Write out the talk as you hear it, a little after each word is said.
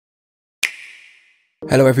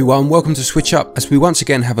Hello everyone, welcome to SwitchUp as we once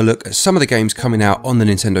again have a look at some of the games coming out on the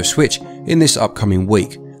Nintendo Switch in this upcoming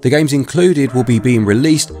week. The games included will be being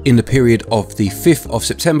released in the period of the 5th of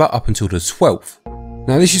September up until the 12th.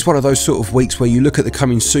 Now this is one of those sort of weeks where you look at the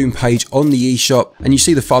coming soon page on the eShop and you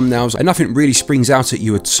see the thumbnails and nothing really springs out at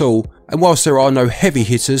you at all, and whilst there are no heavy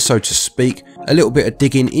hitters so to speak, a little bit of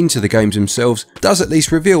digging into the games themselves does at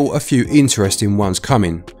least reveal a few interesting ones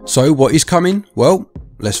coming. So what is coming? Well,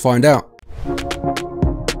 let's find out.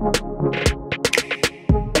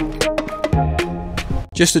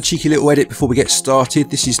 Just a cheeky little edit before we get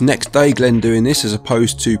started. This is next day Glen doing this as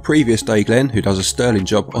opposed to previous day Glen, who does a sterling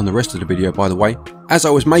job on the rest of the video by the way. As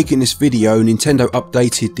I was making this video, Nintendo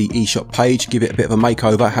updated the eShop page, give it a bit of a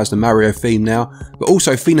makeover. It has the Mario theme now, but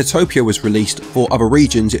also Phoenotopia was released for other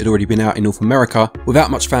regions. It had already been out in North America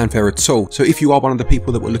without much fanfare at all. So if you are one of the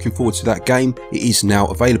people that were looking forward to that game, it is now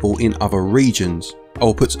available in other regions.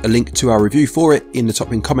 I'll put a link to our review for it in the top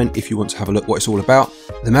pin comment if you want to have a look what it's all about.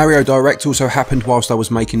 The Mario Direct also happened whilst I was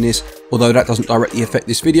making this, although that doesn't directly affect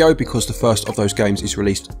this video because the first of those games is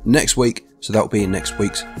released next week, so that will be in next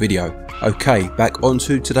week's video. Okay, back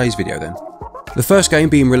onto today's video then. The first game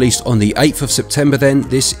being released on the 8th of September then,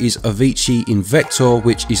 this is Avicii Invector,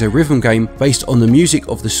 which is a rhythm game based on the music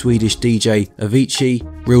of the Swedish DJ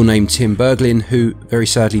Avicii, real name Tim Berglin, who very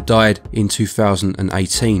sadly died in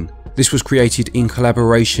 2018. This was created in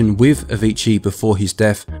collaboration with Avicii before his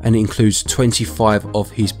death and includes 25 of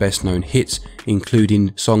his best known hits,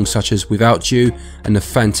 including songs such as Without You and the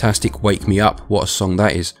fantastic Wake Me Up. What a song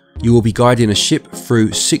that is. You will be guiding a ship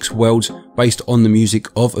through 6 worlds based on the music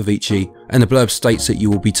of Avicii, and the blurb states that you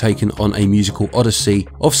will be taken on a musical odyssey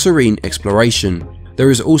of serene exploration. There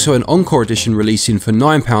is also an Encore edition releasing for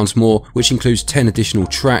 £9 more, which includes 10 additional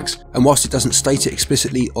tracks, and whilst it doesn't state it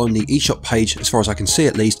explicitly on the eShop page, as far as I can see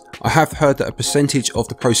at least, I have heard that a percentage of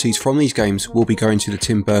the proceeds from these games will be going to the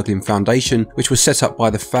Tim Berglin Foundation, which was set up by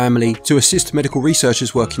the family to assist medical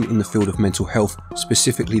researchers working in the field of mental health,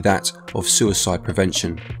 specifically that of suicide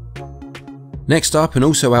prevention. Next up, and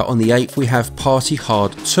also out on the 8th, we have Party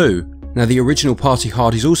Hard 2. Now the original Party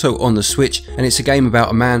Hard is also on the Switch, and it's a game about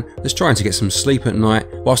a man that's trying to get some sleep at night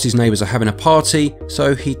whilst his neighbours are having a party,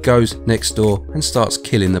 so he goes next door and starts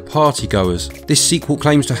killing the party goers. This sequel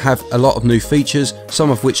claims to have a lot of new features,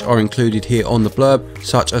 some of which are included here on the blurb,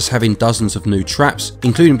 such as having dozens of new traps,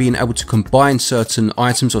 including being able to combine certain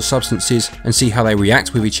items or substances and see how they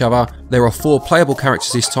react with each other. There are 4 playable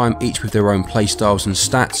characters this time, each with their own playstyles and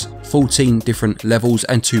stats, 14 different levels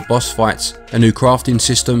and 2 boss fights, a new crafting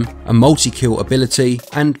system, a multi-kill ability,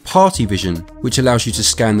 and party vision, which allows you to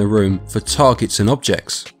scan the room for targets and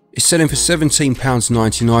objects. It's selling for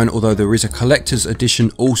 £17.99, although there is a collector's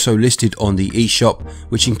edition also listed on the eShop,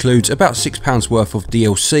 which includes about £6 worth of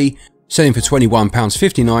DLC, selling for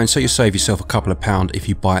 £21.59, so you save yourself a couple of pounds if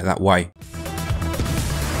you buy it that way.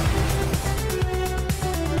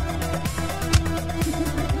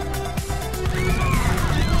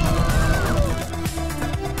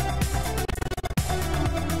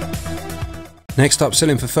 Next up,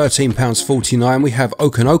 selling for £13.49, we have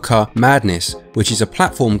Okanoka Madness, which is a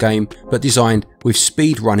platform game but designed with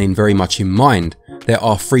speed running very much in mind. There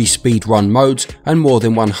are 3 speed run modes and more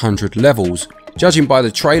than 100 levels. Judging by the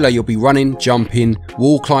trailer, you'll be running, jumping,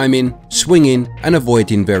 wall climbing, swinging and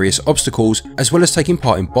avoiding various obstacles, as well as taking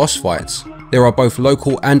part in boss fights. There are both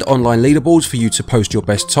local and online leaderboards for you to post your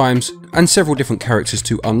best times, and several different characters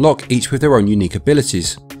to unlock, each with their own unique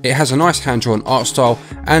abilities. It has a nice hand-drawn art style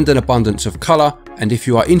and an abundance of colour, and if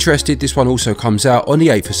you are interested, this one also comes out on the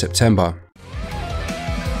 8th of September.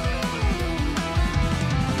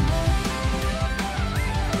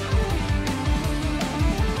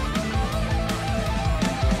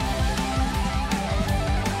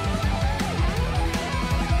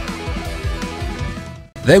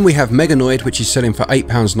 Then we have Meganoid, which is selling for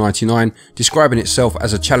 £8.99, describing itself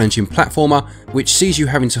as a challenging platformer which sees you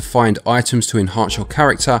having to find items to enhance your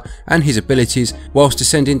character and his abilities whilst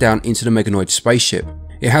descending down into the Meganoid spaceship.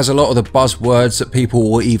 It has a lot of the buzzwords that people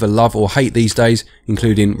will either love or hate these days,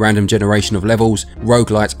 including random generation of levels,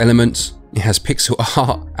 roguelite elements. It has pixel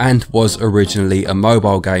art and was originally a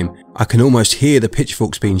mobile game. I can almost hear the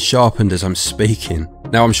pitchforks being sharpened as I'm speaking.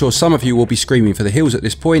 Now I'm sure some of you will be screaming for the hills at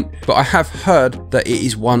this point, but I have heard that it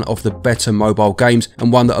is one of the better mobile games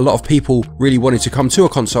and one that a lot of people really wanted to come to a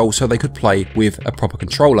console so they could play with a proper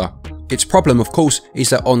controller. Its problem, of course, is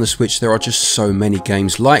that on the Switch there are just so many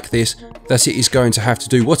games like this that it is going to have to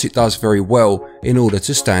do what it does very well in order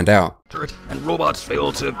to stand out. And robots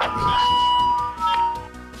fail to...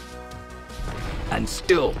 And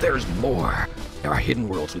still, there's more. There are hidden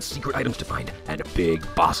worlds with secret items to find and big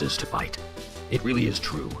bosses to fight. It really is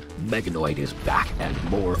true. Meganoid is back and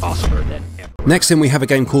more awesomer than ever. Next then we have a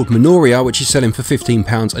game called Minoria, which is selling for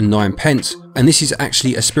 £15.09, and this is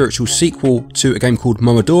actually a spiritual sequel to a game called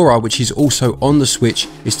Momodora, which is also on the Switch.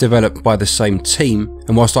 It's developed by the same team,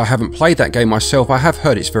 and whilst I haven't played that game myself, I have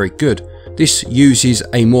heard it's very good. This uses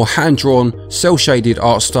a more hand-drawn, cel-shaded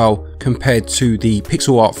art style compared to the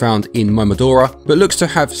pixel art found in Momodora, but looks to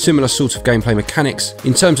have similar sort of gameplay mechanics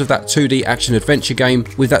in terms of that 2D action-adventure game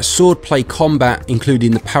with that swordplay combat,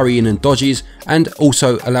 including the parrying and dodges, and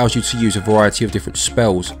also allows you to use a variety of different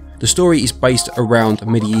spells. The story is based around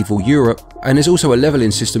medieval Europe, and there's also a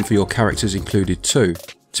leveling system for your characters included too.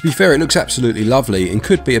 To be fair, it looks absolutely lovely and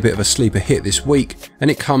could be a bit of a sleeper hit this week, and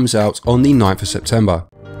it comes out on the 9th of September.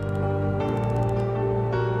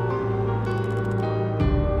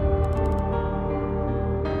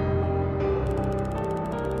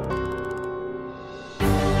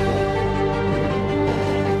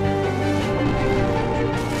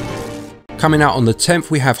 Coming out on the 10th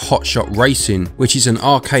we have Hotshot Racing, which is an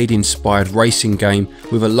arcade inspired racing game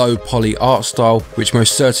with a low poly art style which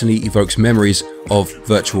most certainly evokes memories of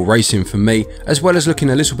virtual racing for me, as well as looking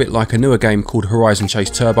a little bit like a newer game called Horizon Chase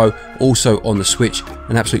Turbo, also on the Switch.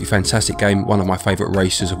 An absolutely fantastic game, one of my favourite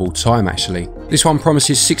racers of all time actually. This one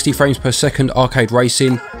promises 60 frames per second arcade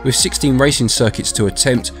racing with 16 racing circuits to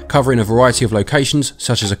attempt, covering a variety of locations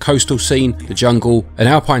such as a coastal scene, the jungle, an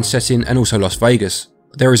alpine setting and also Las Vegas.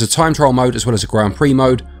 There is a time trial mode as well as a Grand Prix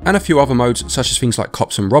mode, and a few other modes such as things like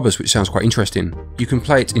Cops and Robbers, which sounds quite interesting. You can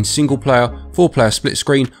play it in single player, 4-player split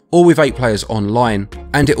screen, or with 8 players online,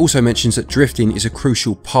 and it also mentions that drifting is a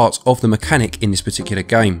crucial part of the mechanic in this particular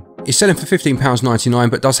game. It's selling for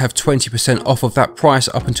 £15.99 but does have 20% off of that price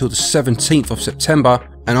up until the 17th of September,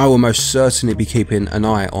 and I will most certainly be keeping an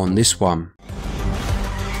eye on this one.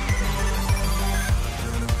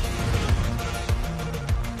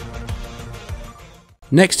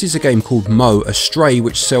 Next is a game called Mo Astray,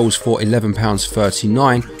 which sells for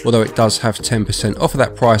 £11.39, although it does have 10% off of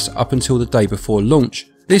that price up until the day before launch.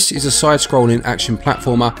 This is a side-scrolling action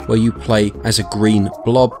platformer where you play as a green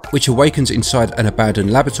blob, which awakens inside an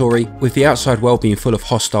abandoned laboratory, with the outside world being full of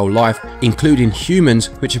hostile life, including humans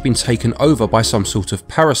which have been taken over by some sort of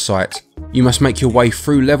parasite. You must make your way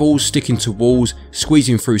through levels, sticking to walls,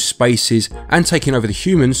 squeezing through spaces, and taking over the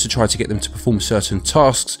humans to try to get them to perform certain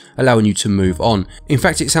tasks, allowing you to move on. In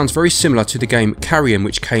fact, it sounds very similar to the game Carrion,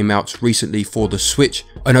 which came out recently for the Switch.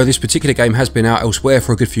 I know this particular game has been out elsewhere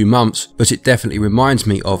for a good few months, but it definitely reminds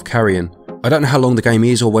me of Carrion. I don't know how long the game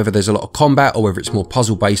is or whether there's a lot of combat or whether it's more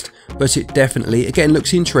puzzle based, but it definitely, again,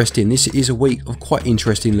 looks interesting. This is a week of quite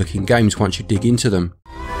interesting looking games once you dig into them.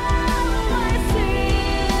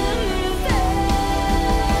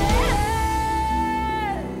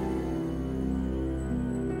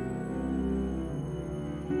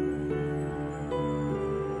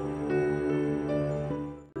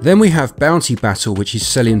 Then we have Bounty Battle, which is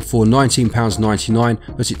selling for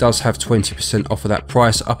 £19.99, but it does have 20% off of that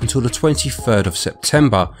price up until the 23rd of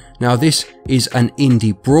September. Now this is an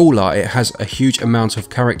indie brawler. It has a huge amount of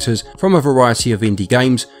characters from a variety of indie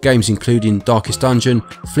games including Darkest Dungeon,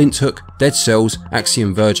 Flint Hook, Dead Cells,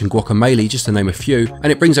 Axiom Verge and Guacamelee, just to name a few,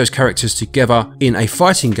 and it brings those characters together in a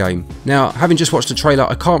fighting game. Now, having just watched the trailer,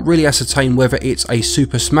 I can't really ascertain whether it's a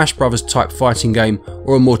Super Smash Bros type fighting game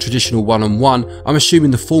or a more traditional one-on-one. I'm assuming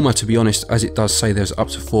the former, to be honest, as it does say there's up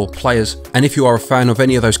to 4 players, and if you are a fan of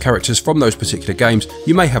any of those characters from those particular games,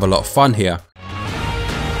 you may have a lot of fun here.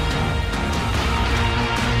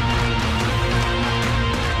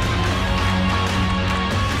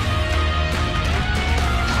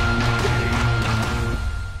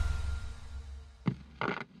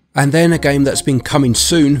 And then a game that's been coming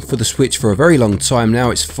soon for the Switch for a very long time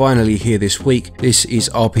now, it's finally here this week. This is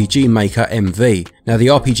RPG Maker MV. Now the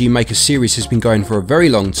RPG Maker series has been going for a very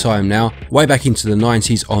long time now, way back into the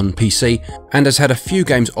 90s on PC, and has had a few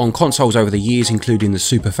games on consoles over the years, including the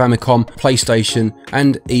Super Famicom, PlayStation,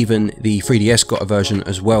 and even the 3DS got a version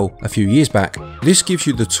as well a few years back. This gives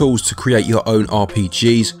you the tools to create your own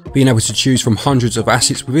RPGs, being able to choose from hundreds of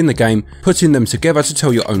assets within the game, putting them together to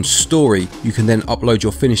tell your own story. You can then upload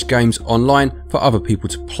your finished games online for other people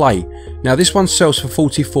to play. Now this one sells for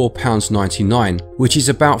 £44.99, which is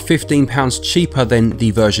about £15 cheaper than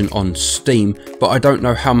the version on Steam, but I don't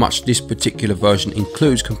know how much this particular version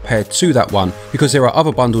includes compared to that one, because there are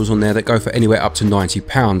other bundles on there that go for anywhere up to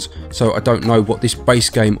 £90, so I don't know what this base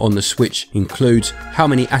game on the Switch includes, how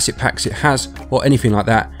many asset packs it has, or anything like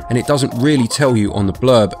that, and it doesn't really tell you on the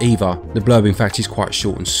blurb either. The blurb in fact is quite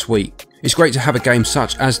short and sweet. It's great to have a game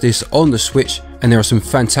such as this on the Switch, and there are some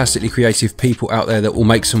fantastically creative people out there that will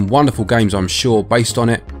make some wonderful games, I'm sure, based on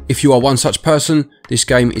it. If you are one such person, this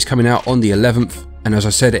game is coming out on the 11th, and as I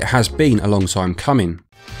said, it has been a long time coming.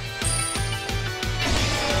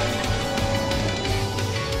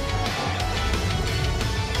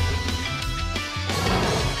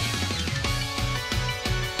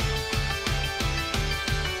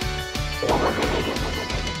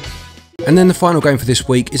 And then the final game for this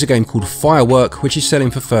week is a game called Firework, which is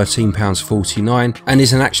selling for £13.49 and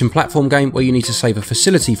is an action platform game where you need to save a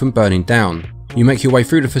facility from burning down. You make your way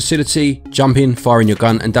through the facility, jump in, firing your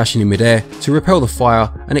gun and dashing in midair to repel the fire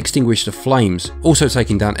and extinguish the flames, also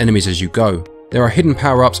taking down enemies as you go. There are hidden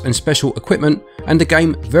power-ups and special equipment, and the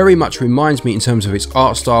game very much reminds me in terms of its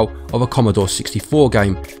art style of a Commodore 64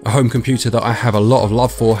 game, a home computer that I have a lot of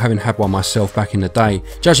love for, having had one myself back in the day.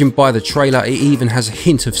 Judging by the trailer, it even has a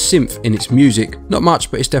hint of synth in its music. Not much,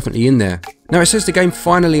 but it's definitely in there. Now it says the game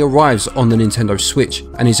finally arrives on the Nintendo Switch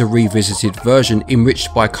and is a revisited version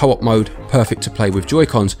enriched by co-op mode, perfect to play with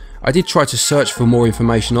Joy-Cons. I did try to search for more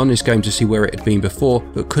information on this game to see where it had been before,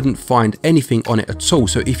 but couldn't find anything on it at all,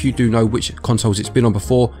 so if you do know which consoles it's been on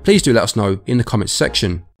before, please do let us know in the comments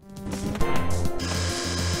section.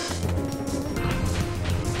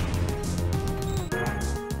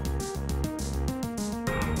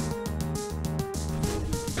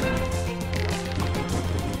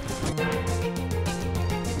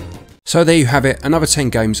 So there you have it, another 10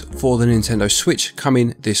 games for the Nintendo Switch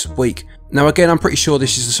coming this week. Now again, I'm pretty sure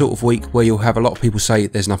this is the sort of week where you'll have a lot of people say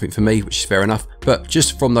there's nothing for me, which is fair enough, but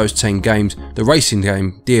just from those 10 games, the racing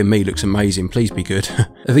game, dear me, looks amazing, please be good.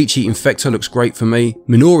 Avicii Infector looks great for me,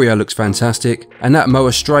 Minoria looks fantastic, and that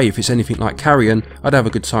Moa Stray, if it's anything like Carrion, I'd have a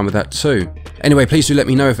good time with that too. Anyway, please do let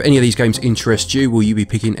me know if any of these games interest you. Will you be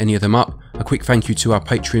picking any of them up? A quick thank you to our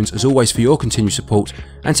Patreons as always for your continued support,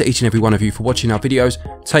 and to each and every one of you for watching our videos.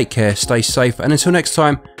 Take care, stay safe, and until next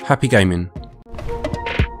time, happy gaming.